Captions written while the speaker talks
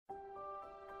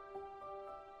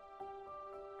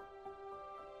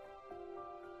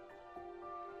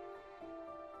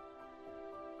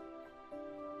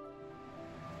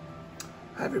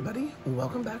Hi everybody, and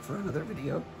welcome back for another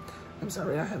video. I'm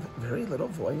sorry I have very little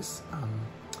voice.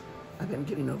 I've been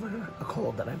getting over a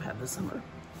cold that I've had this summer.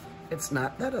 It's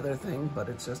not that other thing, but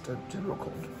it's just a general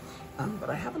cold.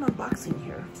 But I have an unboxing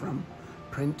here from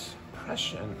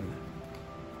Pression.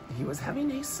 He was having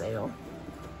a sale,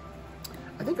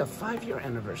 I think a 5-year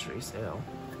anniversary sale,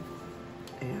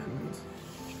 and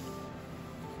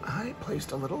I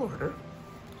placed a little order.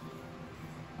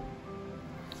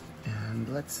 And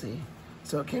let's see.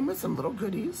 So it came with some little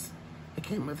goodies. It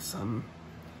came with some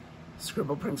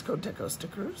Scribble Prints Code Deco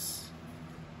stickers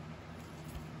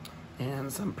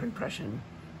and some Pression.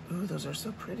 Ooh, those are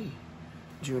so pretty.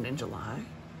 June and July.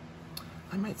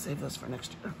 I might save those for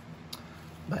next year.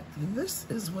 But this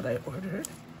is what I ordered.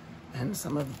 And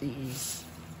some of these,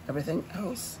 everything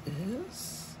else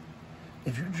is,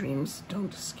 if your dreams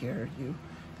don't scare you,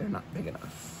 they're not big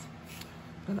enough.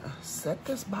 I'm gonna set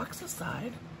this box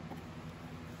aside.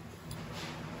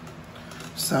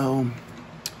 So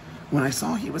when I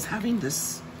saw he was having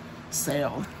this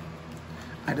sale,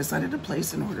 I decided to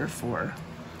place an order for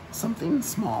something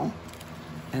small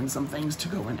and some things to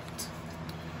go in it.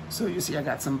 So you see I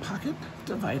got some pocket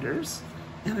dividers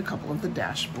and a couple of the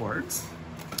dashboards.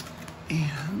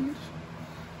 And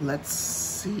let's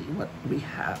see what we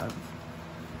have.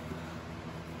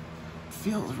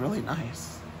 Feels really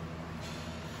nice.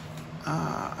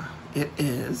 It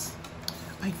is,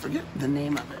 I forget the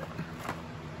name of it.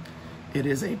 It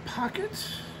is a pocket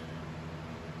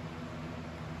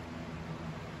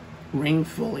ring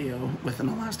folio with an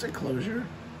elastic closure,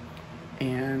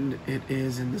 and it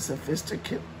is in the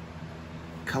Sophisticate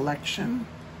collection,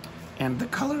 and the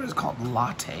color is called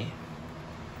Latte.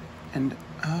 And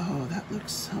oh, that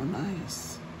looks so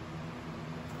nice.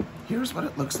 Here's what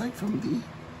it looks like from the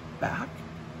back.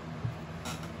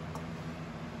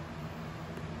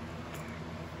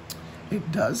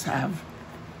 It does have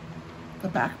the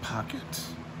back pocket.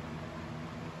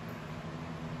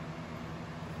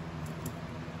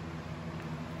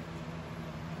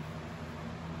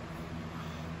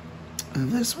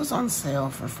 And this was on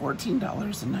sale for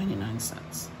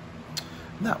 $14.99.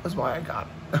 That was why I got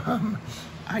it.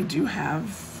 I do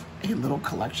have a little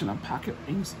collection of pocket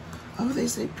rings. Oh, they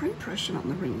say Pression on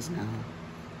the rings now.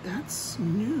 That's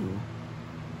new.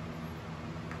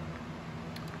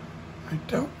 I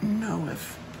don't know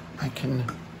if I can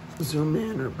zoom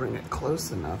in or bring it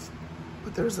close enough,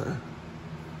 but there's a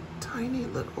tiny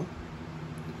little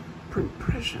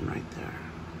Pression right there.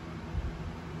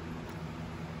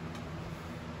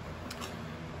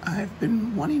 I've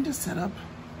been wanting to set up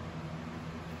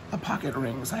a pocket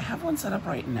rings. I have one set up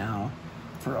right now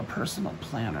for a personal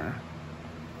planner,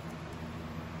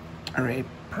 or a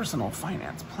personal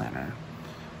finance planner.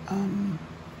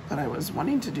 But I was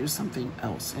wanting to do something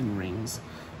else in rings,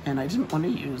 and I didn't want to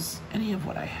use any of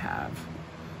what I have.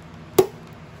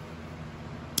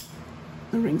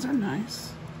 The rings are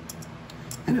nice,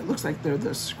 and it looks like they're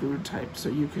the screw type, so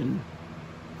you can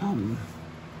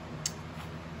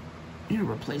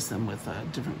replace them with a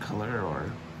different color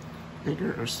or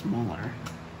bigger or smaller.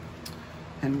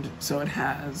 And so it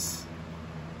has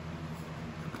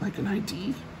like an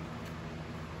ID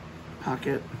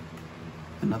pocket,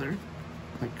 another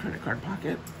like credit card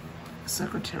pocket, a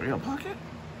secretarial pocket,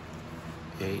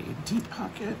 a deep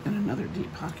pocket, and another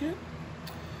deep pocket.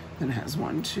 Then it has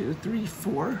 1, 2, 3,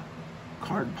 4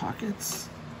 card pockets,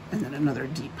 and then another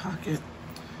deep pocket.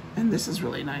 And this is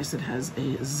really nice. It has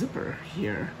a zipper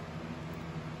here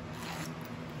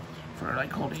for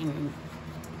like holding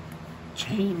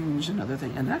change and other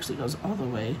thing, and it actually goes all the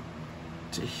way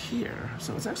to here,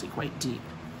 so it's actually quite deep.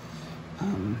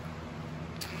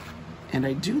 And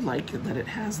I do like that it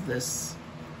has this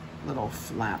little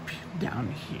flap down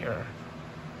here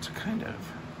to kind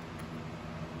of,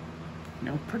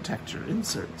 protect your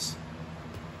inserts.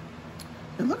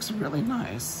 It looks really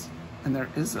nice, and there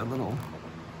is a little,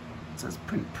 it says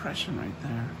Pression right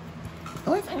there. The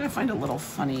only thing I find a little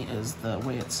funny is the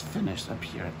way it's finished up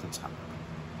here at the top.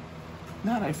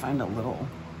 That I find a little,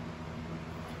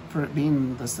 for it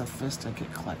being the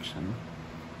Sophisticate collection,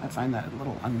 I find that a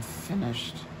little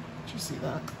unfinished. Did you see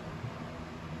that?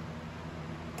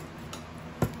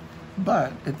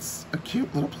 But it's a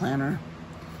cute little planner,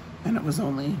 and it was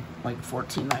only like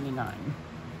 $14.99.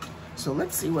 So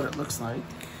let's see what it looks like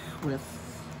with,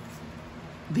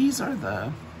 these are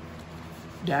the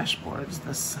dashboards,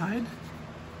 this side.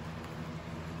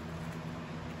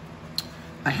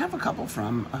 I have a couple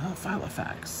from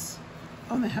Filofax.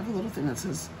 Oh, and they have a little thing that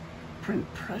says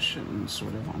Pression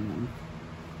sort of on them.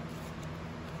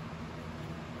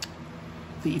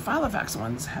 The Filofax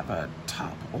ones have a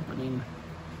top opening.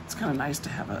 It's kind of nice to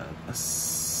have a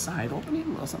side opening, a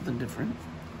little something different.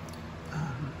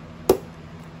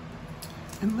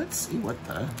 And let's see what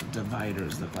the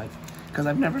dividers look like, because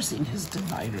I've never seen his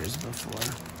dividers before.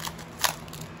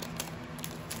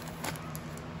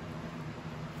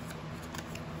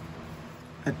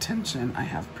 Attention, I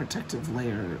have protective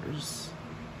layers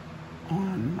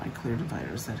on my clear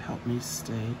dividers that help me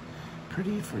stay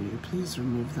pretty for you. Please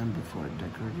remove them before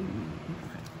decorating.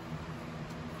 Okay.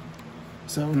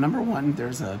 So number one,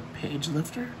 there's a page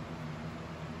lifter.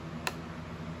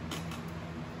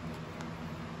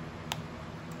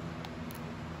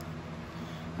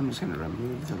 I'm just going to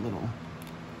remove the little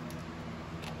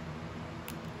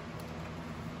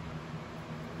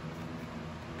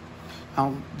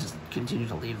I'll just continue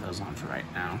to leave those on for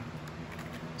right now.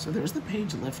 So there's the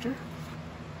page lifter.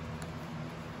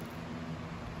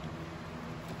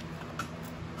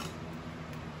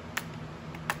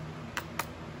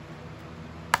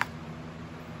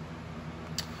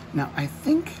 Now I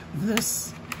think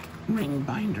this ring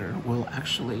binder will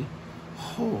actually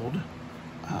hold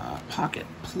pocket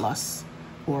plus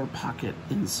or pocket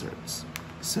inserts.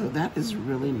 So that is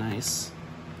really nice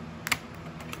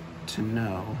to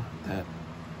know that.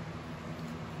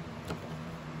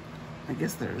 I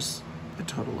guess there's a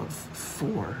total of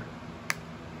 4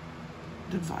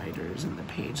 dividers in the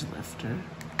page lifter.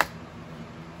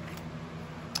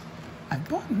 I've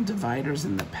bought dividers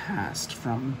in the past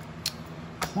from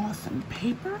Cloth and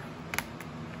Paper,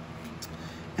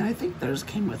 and I think theirs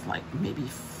came with like maybe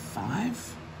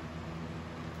 5.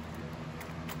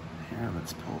 Here,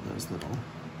 let's pull those little.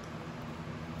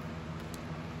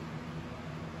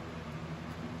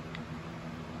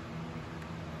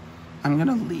 I'm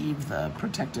gonna leave the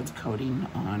protective coating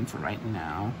on for right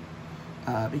now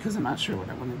because I'm not sure what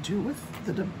I want to do with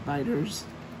the dividers.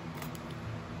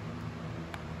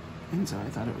 And so I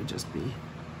thought it would just be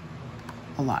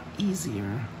a lot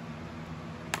easier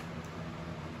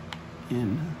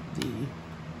in the,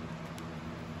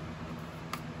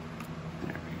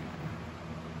 there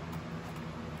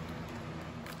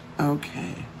we go.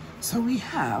 Okay, so we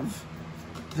have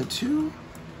the 2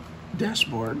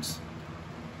 dashboards.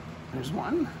 There's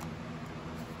 1,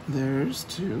 there's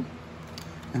 2,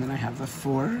 and then I have the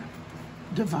 4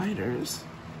 dividers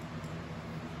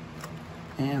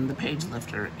and the page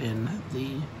lifter in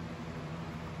the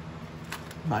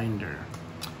binder.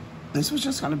 This was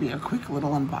just going to be a quick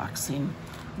little unboxing.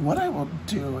 What I will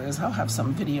do is I'll have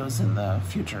some videos in the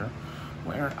future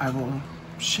where I will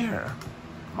share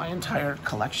my entire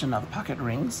collection of pocket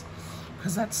rings,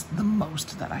 because that's the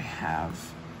most that I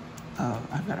have.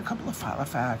 I've got a couple of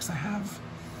Filofax. I have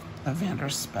a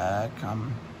Vanderspec.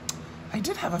 I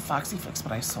did have a Foxy Fix,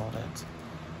 but I sold it.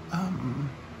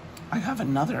 I have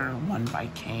another one by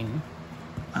Kane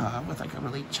with like a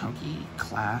really chunky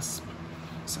clasp.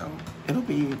 So it'll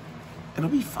be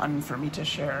fun for me to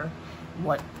share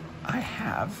what I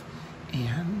have,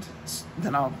 and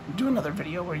then I'll do another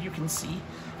video where you can see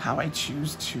how I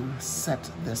choose to set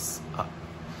this up.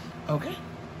 Okay?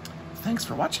 Thanks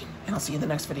for watching, and I'll see you in the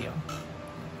next video.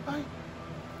 Bye.